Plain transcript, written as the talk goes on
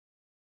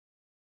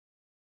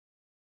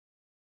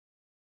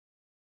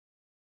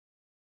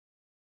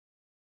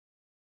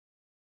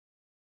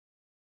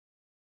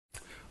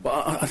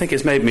Well, I think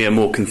it's made me a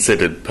more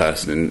considered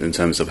person in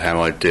terms of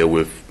how I deal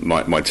with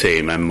my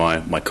team and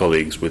my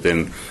colleagues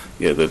within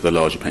the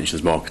larger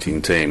pensions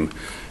marketing team.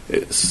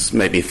 It's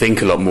made me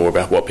think a lot more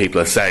about what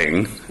people are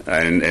saying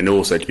and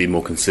also to be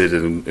more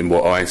considered in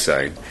what I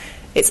say.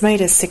 It's made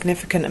a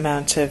significant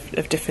amount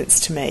of difference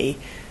to me.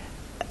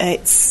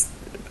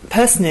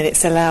 Personally,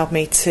 it's allowed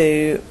me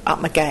to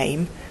up my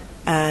game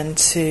and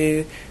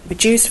to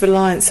reduce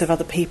reliance of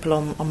other people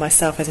on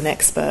myself as an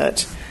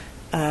expert.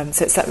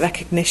 So it's that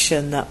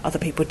recognition that other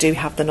people do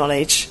have the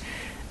knowledge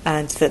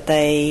and that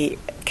they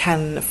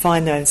can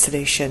find their own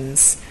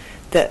solutions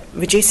that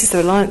reduces the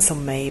reliance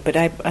on me but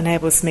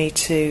enables me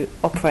to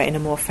operate in a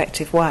more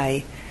effective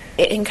way.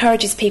 It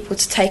encourages people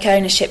to take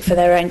ownership for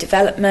their own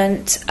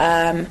development.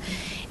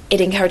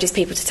 It encourages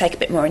people to take a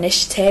bit more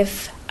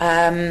initiative.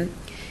 I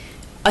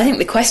think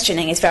the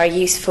questioning is very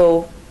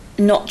useful,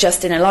 not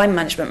just in a line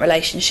management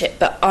relationship,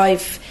 but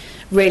I've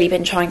really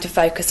been trying to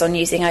focus on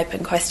using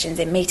open questions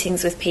in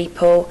meetings with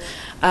people,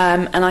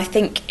 and I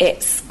think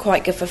it's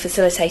quite good for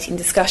facilitating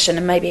discussion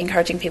and maybe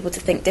encouraging people to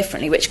think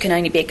differently, which can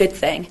only be a good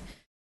thing.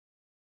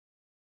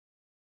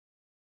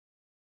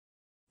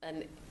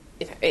 And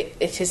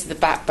it is the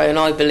backbone,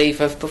 I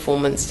believe, of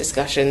performance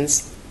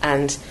discussions,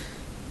 and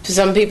for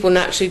some people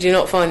naturally do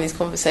not find these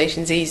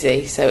conversations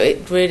easy, so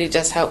it really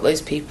does help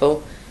those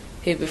people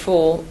who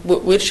before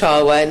would shy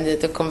away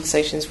and the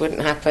conversations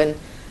wouldn't happen.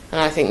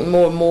 And I think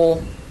more and more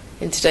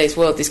in today's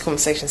world these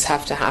conversations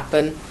have to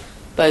happen,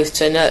 both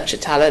to nurture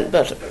talent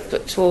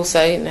but to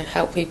also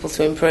help people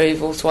to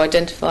improve or to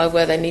identify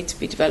where they need to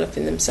be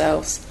developing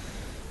themselves.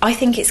 I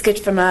think it's good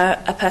from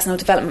a personal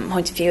development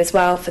point of view as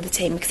well for the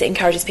team, because it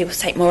encourages people to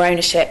take more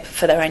ownership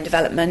for their own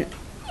development.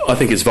 I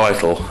think it's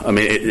vital. I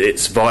mean,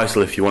 it's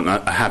vital if you want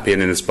a happy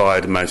and an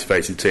inspired and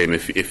motivated team.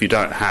 If you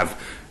don't have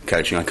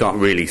coaching, I can't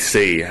really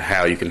see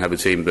how you can have a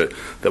team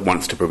that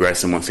wants to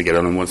progress and wants to get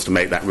on and wants to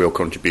make that real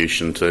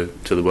contribution to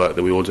the work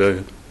that we all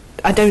do.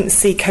 I don't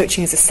see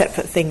coaching as a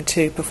separate thing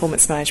to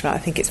performance management. I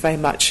think it's very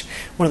much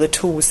one of the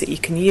tools that you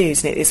can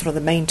use, and it is one of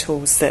the main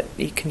tools that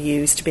you can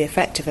use to be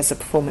effective as a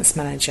performance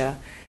manager.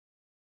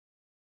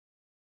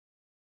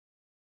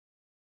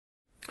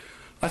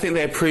 I think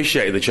they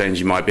appreciate the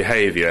change in my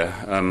behaviour.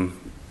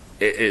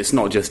 It's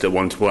not just at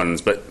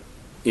one-to-ones, but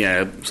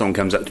someone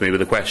comes up to me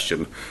with a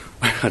question,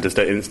 I just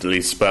don't instantly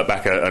spurt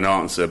back an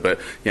answer, but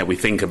we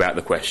think about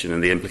the question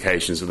and the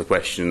implications of the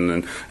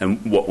question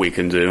and what we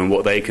can do and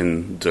what they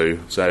can do.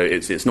 So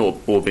it's not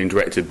all being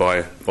directed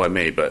by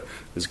me, but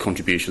there's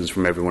contributions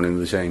from everyone in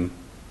the team.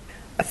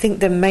 I think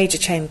the major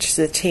change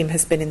to the team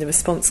has been in the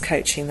response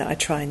coaching that I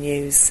try and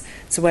use.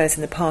 So whereas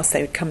in the past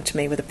they would come to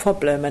me with a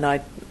problem and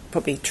I'd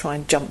probably try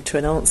and jump to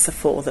an answer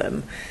for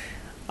them,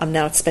 I'm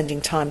now spending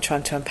time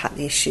trying to unpack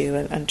the issue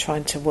and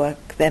trying to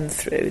work them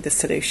through the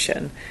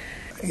solution.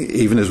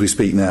 Even as we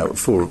speak now,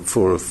 four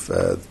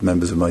of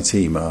members of my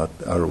team are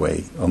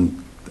away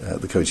on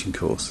the coaching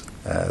course,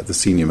 the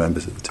senior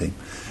members of the team.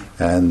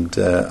 And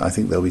I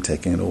think they'll be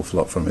taking an awful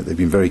lot from it. They've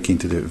been very keen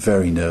to do it,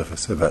 very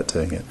nervous about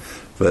doing it.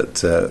 But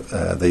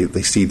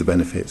they see the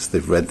benefits,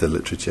 they've read the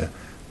literature,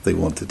 they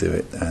want to do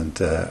it, and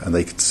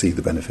they can see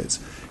the benefits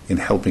in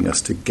helping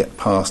us to get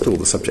past all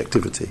the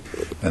subjectivity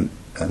and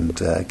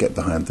get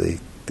behind the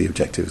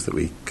objectives that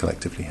we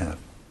collectively have.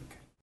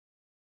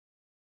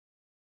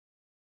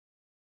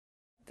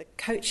 The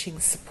coaching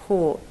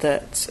support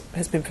that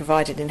has been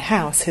provided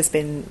in-house has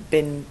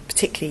been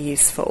particularly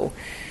useful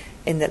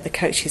in that the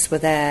coaches were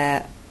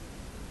there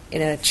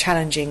in a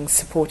challenging,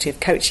 supportive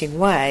coaching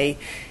way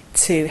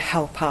to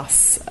help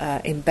us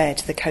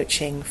embed the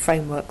coaching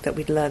framework that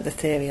we'd learnt the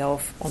theory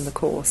of on the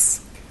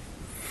course.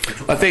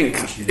 I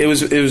think it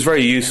was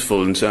very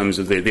useful in terms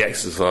of the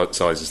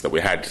exercises that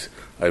we had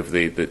over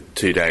the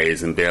 2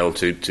 days and be able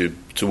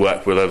to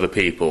work with other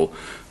people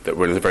that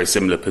were in a very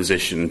similar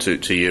position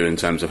to you in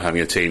terms of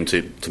having a team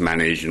to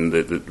manage and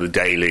the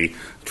daily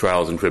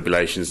trials and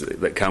tribulations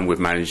that come with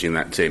managing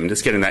that team and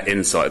just getting that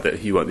insight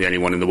that you weren't the only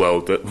one in the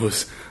world that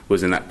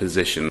was in that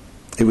position.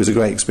 It was a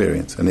great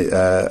experience, and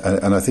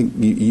I think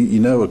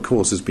a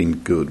course has been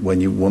good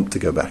when you want to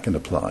go back and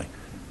apply,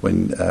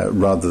 when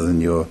rather than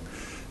you're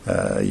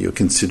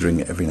considering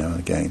it every now and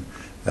again.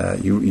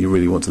 You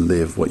really want to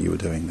live what you were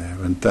doing there,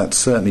 and that's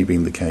certainly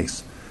been the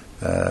case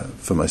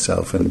for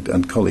myself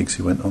and colleagues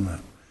who went on that.